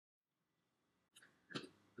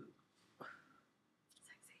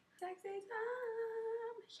Sexy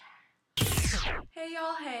time. Yeah. Hey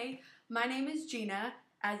y'all, hey. My name is Gina.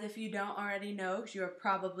 As if you don't already know, you're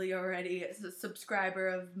probably already a subscriber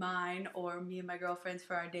of mine or me and my girlfriends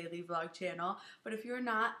for our daily vlog channel. But if you're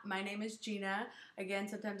not, my name is Gina. Again,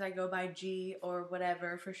 sometimes I go by G or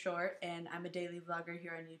whatever for short, and I'm a daily vlogger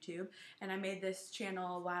here on YouTube. And I made this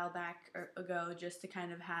channel a while back ago just to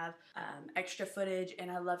kind of have extra footage,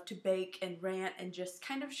 and I love to bake and rant and just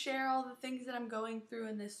kind of share all the things that I'm going through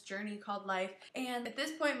in this journey called life. And at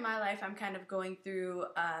this point in my life, I'm kind of going through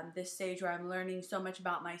this stage where I'm learning so much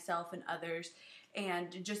about myself and others,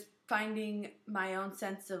 and just finding my own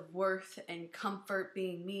sense of worth and comfort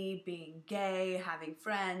being me, being gay, having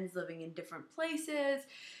friends, living in different places,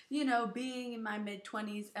 you know, being in my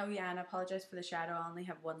mid-20s. Oh yeah, and I apologize for the shadow. I only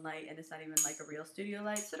have one light and it's not even like a real studio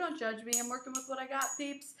light, so don't judge me. I'm working with what I got,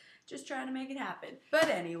 peeps. Just trying to make it happen. But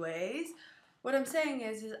anyways, what I'm saying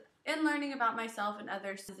is in learning about myself and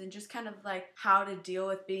others and just kind of like how to deal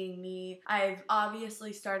with being me, I've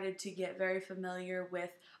obviously started to get very familiar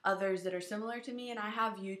with others that are similar to me, and I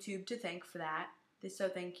have YouTube to thank for that. So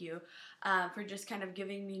thank you for just kind of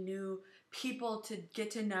giving me new people to get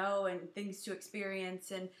to know and things to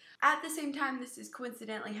experience. And at the same time, this is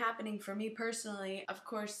coincidentally happening for me personally. Of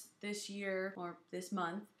course, this year or this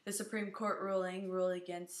month, the Supreme Court ruled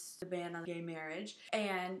against the ban on gay marriage.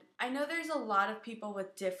 And I know there's a lot of people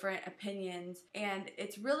with different opinions, and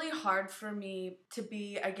it's really hard for me to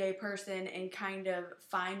be a gay person and kind of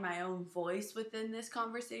find my own voice within this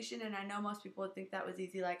conversation. And I know most people would think that was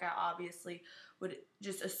easy, like I obviously would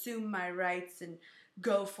just assume my rights and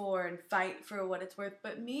go for and fight for what it's worth.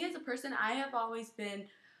 But me as a person, I have always been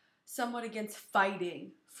somewhat against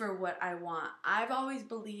fighting for what I want. I've always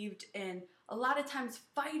believed in a lot of times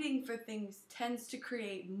fighting for things tends to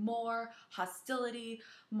create more hostility,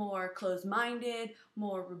 more closed-minded,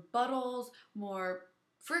 more rebuttals, more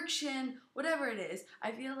friction, whatever it is.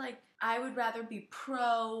 I feel like I would rather be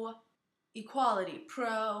pro equality,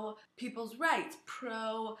 pro people's rights,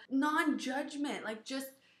 pro non-judgment, like just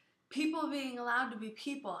people being allowed to be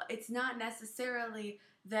people. It's not necessarily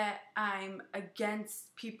that I'm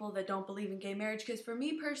against people that don't believe in gay marriage, because for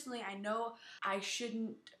me personally, I know I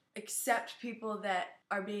shouldn't accept people that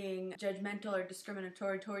are being judgmental or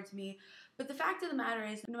discriminatory towards me. But the fact of the matter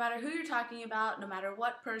is, no matter who you're talking about, no matter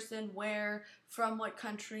what person, where, from what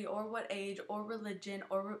country, or what age, or religion,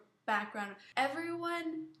 or background,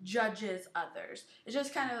 everyone judges others. It's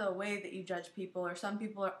just kind of the way that you judge people, or some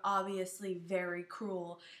people are obviously very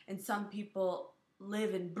cruel, and some people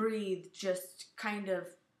live and breathe just kind of,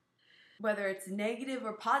 whether it's negative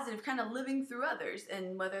or positive, kind of living through others,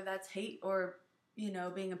 and whether that's hate or, you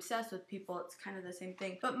know, being obsessed with people, it's kind of the same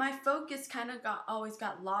thing. But my focus kind of always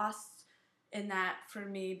got lost in that for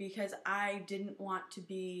me, because I didn't want to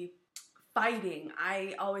be fighting.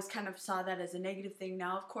 I always kind of saw that as a negative thing.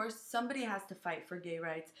 Now, of course, somebody has to fight for gay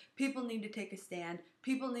rights. People need to take a stand.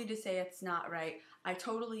 People need to say it's not right. I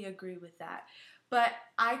totally agree with that. But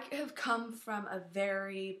I have come from a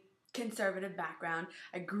very conservative background.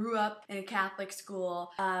 I grew up in a Catholic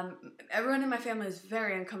school. Everyone in my family was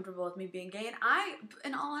very uncomfortable with me being gay, and I,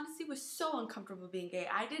 in all honesty, was so uncomfortable being gay.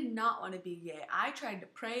 I did not want to be gay. I tried to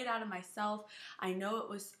pray it out of myself. I know it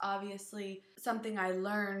was obviously something I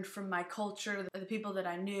learned from my culture, the people that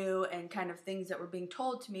I knew, and kind of things that were being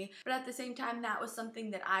told to me, but at the same time, that was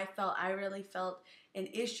something that I really felt an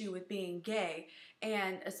issue with being gay.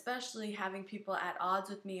 And especially having people at odds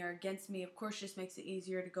with me or against me, of course, just makes it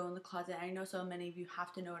easier to go in the closet. I know so many of you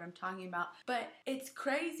have to know what I'm talking about, but it's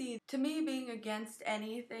crazy to me being against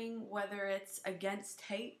anything, whether it's against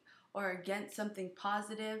hate or against something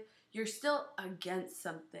positive, you're still against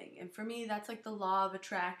something. And for me, that's like the law of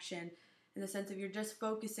attraction, in the sense of you're just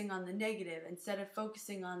focusing on the negative. Instead of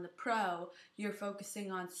focusing on the pro, you're focusing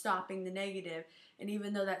on stopping the negative. And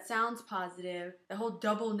even though that sounds positive, the whole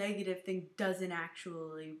double negative thing doesn't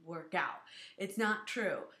actually work out. It's not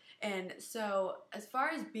true. And so as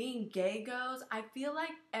far as being gay goes, I feel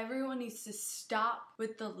like everyone needs to stop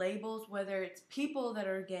with the labels, whether it's people that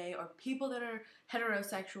are gay or people that are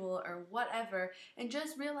heterosexual or whatever, and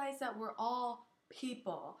just realize that we're all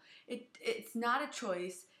people. It's not a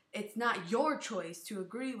choice. It's not your choice to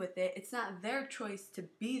agree with it. It's not their choice to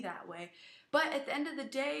be that way. But at the end of the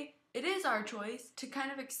day, it is our choice to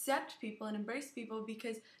kind of accept people and embrace people,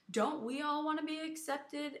 because don't we all want to be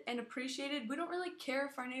accepted and appreciated? We don't really care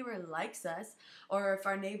if our neighbor likes us or if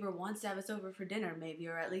our neighbor wants to have us over for dinner, maybe,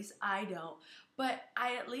 or at least I don't. but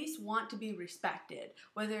I at least want to be respected,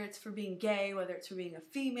 whether it's for being gay, whether it's for being a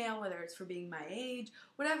female, whether it's for being my age,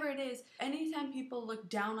 whatever it is. Anytime people look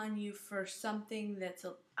down on you for something that's,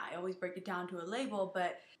 I always break it down to a label,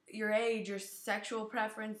 but your age, your sexual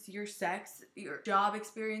preference, your sex, your job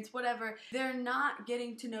experience, whatever, they're not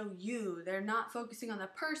getting to know you. They're not focusing on the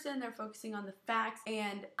person, they're focusing on the facts.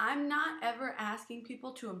 And I'm not ever asking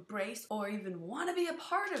people to embrace or even want to be a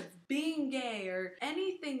part of being gay or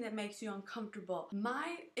anything that makes you uncomfortable.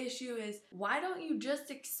 My issue is, why don't you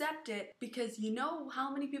just accept it? Because you know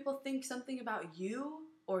how many people think something about you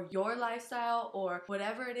or your lifestyle or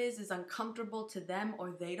whatever it is uncomfortable to them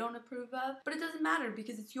or they don't approve of, but it doesn't matter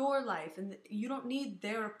because it's your life and you don't need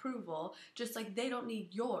their approval, just like they don't need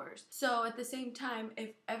yours. So at the same time,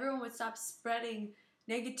 if everyone would stop spreading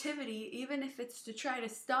negativity, even if it's to try to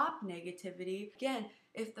stop negativity, again,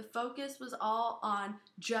 if the focus was all on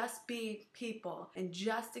just being people and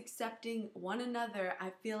just accepting one another, I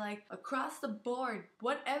feel like across the board,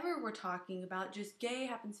 whatever we're talking about, just gay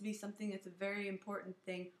happens to be something that's a very important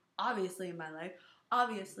thing, obviously in my life,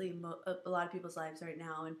 obviously a lot of people's lives right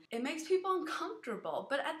now, and it makes people uncomfortable.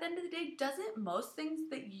 But at the end of the day, doesn't most things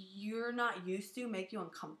that you're not used to make you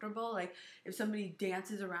uncomfortable? Like if somebody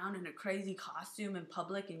dances around in a crazy costume in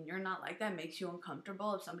public and you're not like that, makes you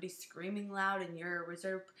uncomfortable. If somebody's screaming loud and you're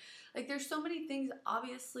reserved, like there's so many things.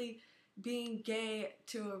 Obviously being gay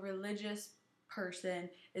to a religious person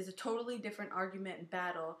is a totally different argument and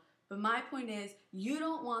battle, but my point is, you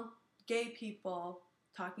don't want gay people,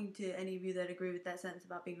 talking to any of you that agree with that sentence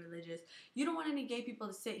about being religious, you don't want any gay people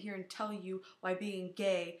to sit here and tell you why being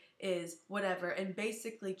gay is whatever and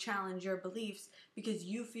basically challenge your beliefs because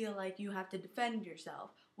you feel like you have to defend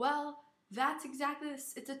yourself. Well, that's exactly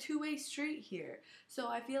this. It's a two-way street here. So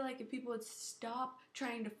I feel like if people would stop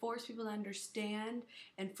trying to force people to understand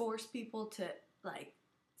and force people to like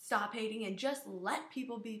stop hating and just let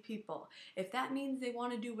people be people. If that means they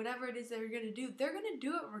want to do whatever it is they're going to do, they're going to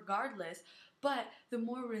do it regardless. But the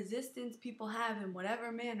more resistance people have in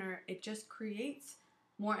whatever manner, it just creates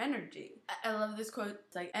more energy. I love this quote.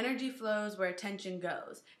 It's like, energy flows where attention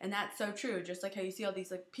goes. And that's so true. Just like how you see all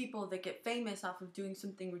these like people that get famous off of doing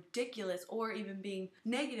something ridiculous or even being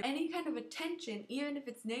negative. Any kind of attention, even if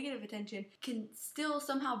it's negative attention, can still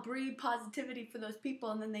somehow breed positivity for those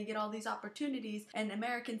people, and then they get all these opportunities, and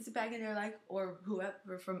Americans sit back and they're like, or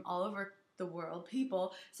whoever from all over the world,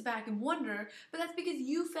 people sit back and wonder, but that's because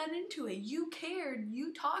you fed into it, you cared,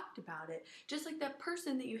 you talked about it. Just like that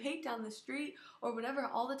person that you hate down the street or whatever,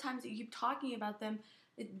 all the times that you keep talking about them,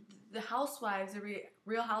 the housewives, the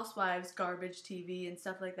Real Housewives garbage TV and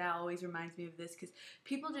stuff like that always reminds me of this, because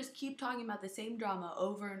people just keep talking about the same drama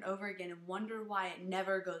over and over again and wonder why it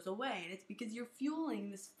never goes away, and it's because you're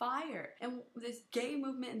fueling this fire. And this gay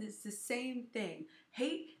movement is the same thing.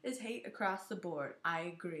 Hate is hate across the board. I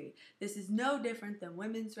agree. This is no different than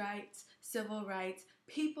women's rights, civil rights.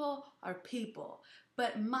 People are people.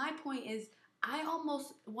 But my point is, I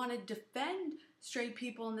almost want to defend straight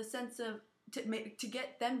people in the sense of to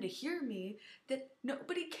get them to hear me, that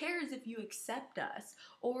nobody cares if you accept us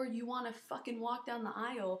or you want to fucking walk down the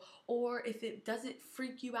aisle or if it doesn't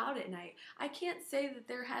freak you out at night. I can't say that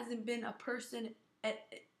there hasn't been a person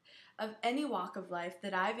of any walk of life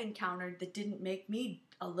that I've encountered that didn't make me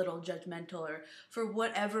a little judgmental or for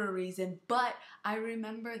whatever reason, but I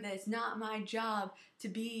remember that it's not my job to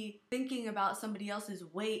be thinking about somebody else's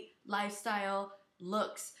weight, lifestyle,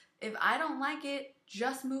 looks. If I don't like it,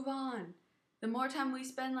 just move on. The more time we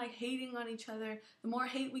spend like hating on each other, the more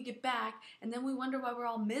hate we get back, and then we wonder why we're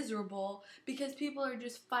all miserable because people are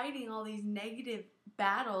just fighting all these negative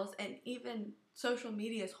battles. And even social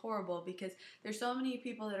media is horrible because there's so many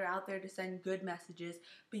people that are out there to send good messages,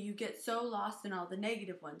 but you get so lost in all the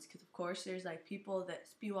negative ones because of course there's like people that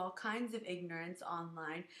spew all kinds of ignorance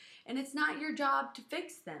online, and it's not your job to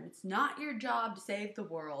fix them. It's not your job to save the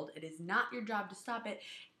world. It is not your job to stop it.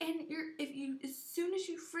 And as soon as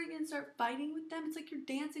you freaking start fighting with them, it's like you're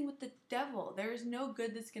dancing with the devil. There is no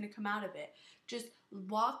good that's going to come out of it. Just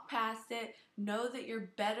walk past it. Know that you're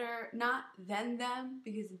better, not than them,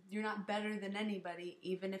 because you're not better than anybody,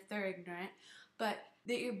 even if they're ignorant, but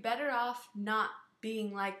that you're better off not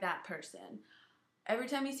being like that person. Every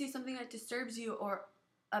time you see something that disturbs you or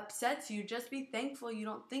upsets you, just be thankful you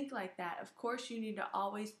don't think like that. Of course, you need to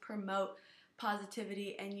always promote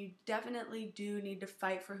positivity, and you definitely do need to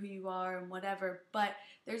fight for who you are and whatever, but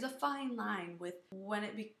there's a fine line with when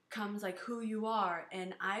it becomes like who you are.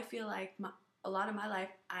 And I feel like a lot of my life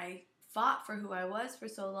I fought for who I was for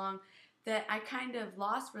so long that I kind of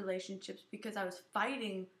lost relationships because I was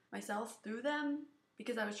fighting myself through them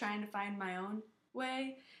because I was trying to find my own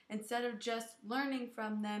way instead of just learning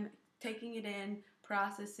from them, taking it in,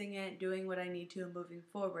 processing it, doing what I need to, and moving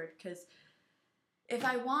forward. Because if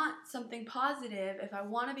I want something positive, if I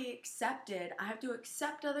want to be accepted, I have to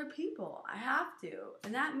accept other people. I have to.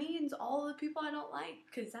 And that means all the people I don't like,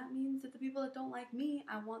 because that means that the people that don't like me,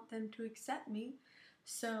 I want them to accept me.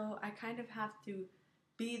 So I kind of have to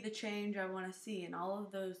be the change I want to see. And all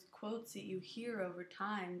of those quotes that you hear over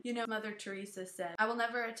time. You know, Mother Teresa said, I will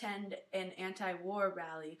never attend an anti-war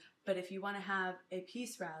rally, but if you want to have a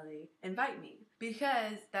peace rally, invite me.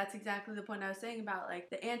 Because that's exactly the point I was saying about,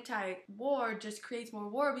 like, the anti-war just creates more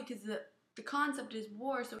war, because the concept is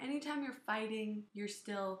war. So anytime you're fighting, you're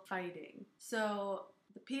still fighting. So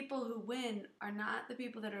the people who win are not the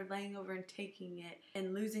people that are laying over and taking it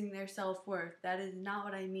and losing their self-worth. That is not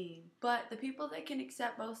what I mean. But the people that can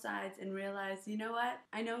accept both sides and realize, you know what?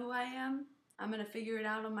 I know who I am. I'm going to figure it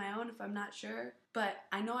out on my own if I'm not sure. But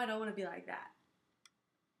I know I don't want to be like that.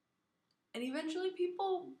 And eventually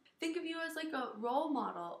people think of you as like a role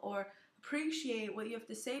model, or appreciate what you have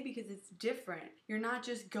to say because it's different. You're not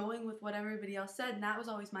just going with what everybody else said. And that was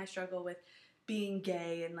always my struggle with being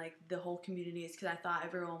gay and like the whole community, is because I thought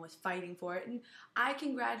everyone was fighting for it. And I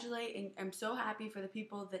congratulate and I'm so happy for the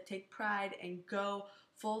people that take pride and go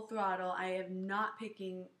full throttle. I am not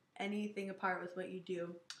picking anything apart with what you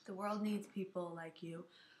do. The world needs people like you.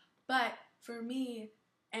 But for me,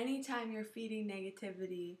 anytime you're feeding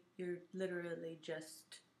negativity, you're literally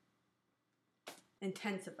just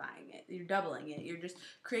intensifying it. You're doubling it. You're just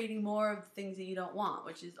creating more of the things that you don't want,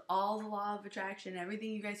 which is all the law of attraction.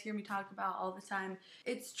 Everything you guys hear me talk about all the time.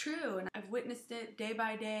 It's true, and I've witnessed it day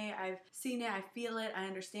by day. I've seen it. I feel it. I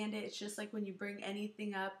understand it. It's just like when you bring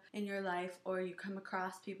anything up in your life, or you come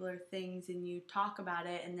across people or things and you talk about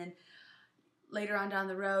it, and then later on down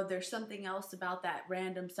the road, there's something else about that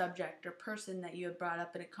random subject or person that you have brought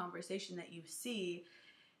up in a conversation that you see.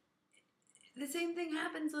 The same thing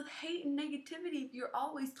happens with hate and negativity. If you're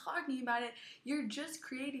always talking about it, you're just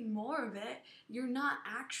creating more of it. You're not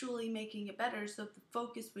actually making it better. So if the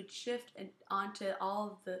focus would shift onto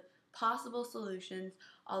all of the possible solutions,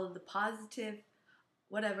 all of the positive,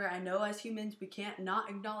 whatever. I know as humans, we can't not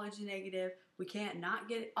acknowledge the negative. We can't not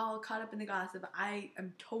get all caught up in the gossip. I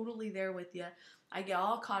am totally there with you. I get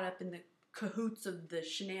all caught up in the cahoots of the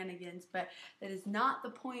shenanigans, but that is not the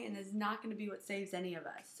point, and is not going to be what saves any of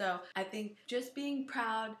us. So I think just being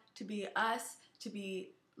proud to be us, to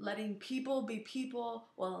be letting people be people,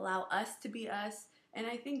 will allow us to be us. And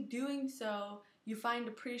I think doing so, you find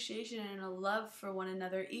appreciation and a love for one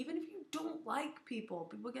another, even if you don't like people.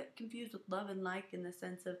 People get confused with love and like, in the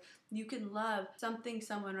sense of you can love something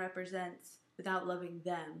someone represents without loving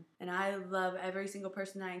them. And I love every single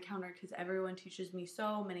person I encounter, because everyone teaches me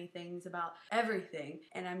so many things about everything.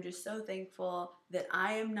 And I'm just so thankful that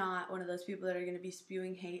I am not one of those people that are going to be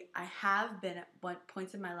spewing hate. I have been at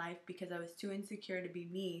points in my life because I was too insecure to be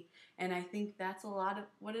me. And I think that's a lot of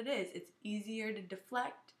what it is. It's easier to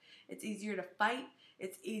deflect. It's easier to fight.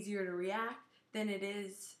 It's easier to react than it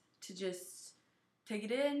is to just take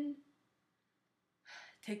it in,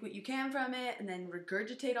 take what you can from it, and then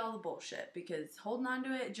regurgitate all the bullshit, because holding on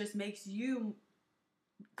to it just makes you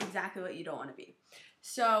exactly what you don't want to be.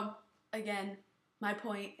 So again, my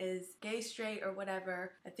point is, gay, straight, or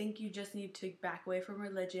whatever, I think you just need to back away from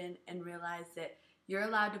religion and realize that you're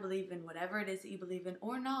allowed to believe in whatever it is that you believe in,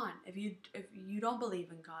 or not. If you don't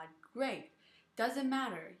believe in God, great. Doesn't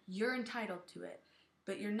matter. You're entitled to it.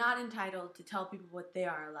 But you're not entitled to tell people what they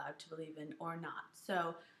are allowed to believe in or not.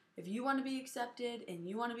 So if you want to be accepted and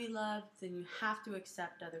you want to be loved, then you have to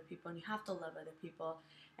accept other people and you have to love other people.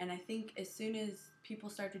 And I think as soon as people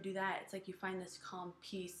start to do that, it's like you find this calm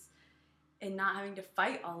peace in not having to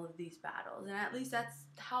fight all of these battles. And at least that's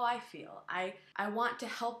how I feel. I want to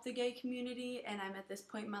help the gay community, and I'm at this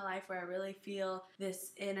point in my life where I really feel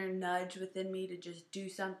this inner nudge within me to just do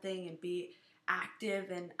something and be active.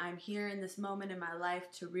 And I'm here in this moment in my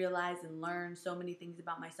life to realize and learn so many things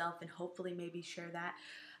about myself, and hopefully maybe share that.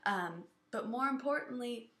 But more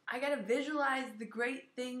importantly, I gotta visualize the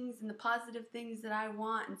great things and the positive things that I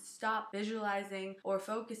want, and stop visualizing or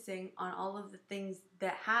focusing on all of the things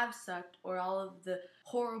that have sucked, or all of the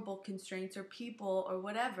horrible constraints or people or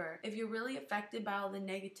whatever. If you're really affected by all the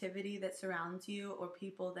negativity that surrounds you, or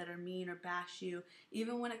people that are mean or bash you,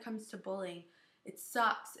 even when it comes to bullying, it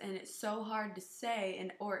sucks and it's so hard to say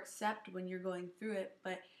or accept when you're going through it.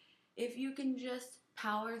 But if you can just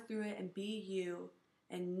power through it and be you,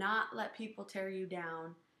 and not let people tear you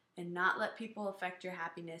down, and not let people affect your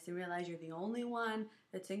happiness, and realize you're the only one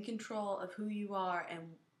that's in control of who you are and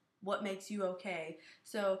what makes you okay.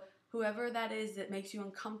 So whoever that is that makes you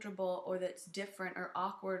uncomfortable, or that's different or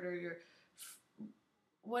awkward, or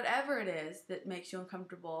whatever it is that makes you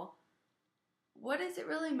uncomfortable, what does it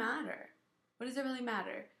really matter? What does it really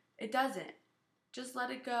matter? It doesn't. Just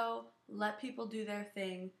let it go. Let people do their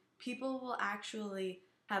thing. People will actually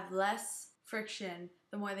have less friction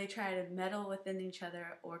the more they try to meddle within each other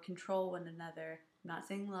or control one another. I'm not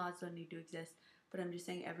saying laws don't need to exist, but I'm just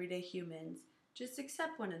saying everyday humans just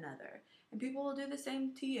accept one another. And people will do the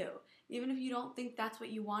same to you. Even if you don't think that's what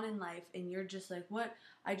you want in life and you're just like, what?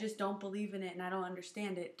 I just don't believe in it and I don't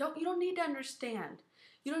understand it. You don't need to understand.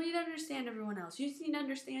 You don't need to understand everyone else. You just need to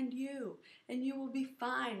understand you, and you will be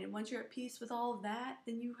fine. And once you're at peace with all of that,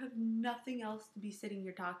 then you have nothing else to be sitting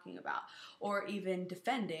here talking about or even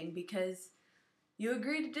defending, because you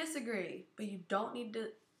agree to disagree, but you don't need to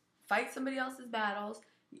fight somebody else's battles,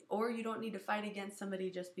 or you don't need to fight against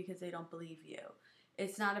somebody just because they don't believe you.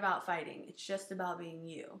 It's not about fighting. It's just about being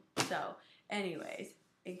you. So, anyways,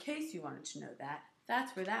 in case you wanted to know that,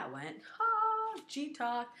 that's where that went.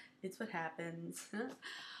 Gtalk. It's what happens.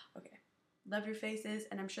 Okay. Love your faces.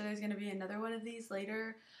 And I'm sure there's going to be another one of these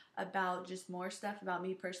later about just more stuff about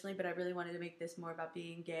me personally, but I really wanted to make this more about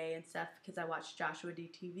being gay and stuff because I watched Joshua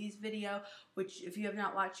DTV's video, which if you have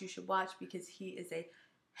not watched, you should watch, because he is a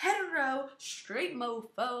hetero straight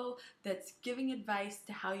mofo that's giving advice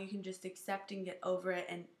to how you can just accept and get over it,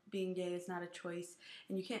 and being gay is not a choice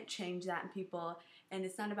and you can't change that in people, and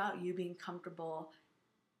it's not about you being comfortable.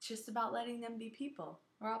 It's just about letting them be people.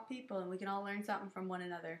 We're all people and we can all learn something from one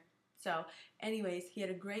another. So anyways, he had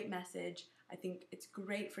a great message. I think it's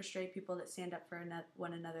great for straight people that stand up for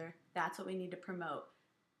one another. That's what we need to promote.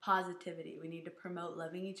 Positivity. We need to promote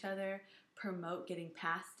loving each other, promote getting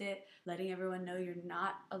past it, letting everyone know you're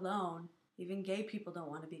not alone. Even gay people don't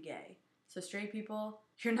want to be gay. So straight people,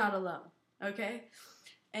 you're not alone. Okay?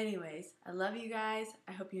 Anyways, I love you guys.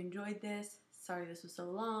 I hope you enjoyed this. Sorry this was so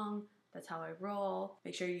long. That's how I roll.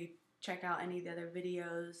 Make sure you check out any of the other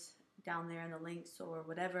videos down there in the links or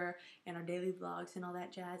whatever, and our daily vlogs and all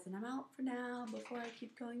that jazz. And I'm out for now before I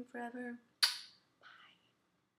keep going forever.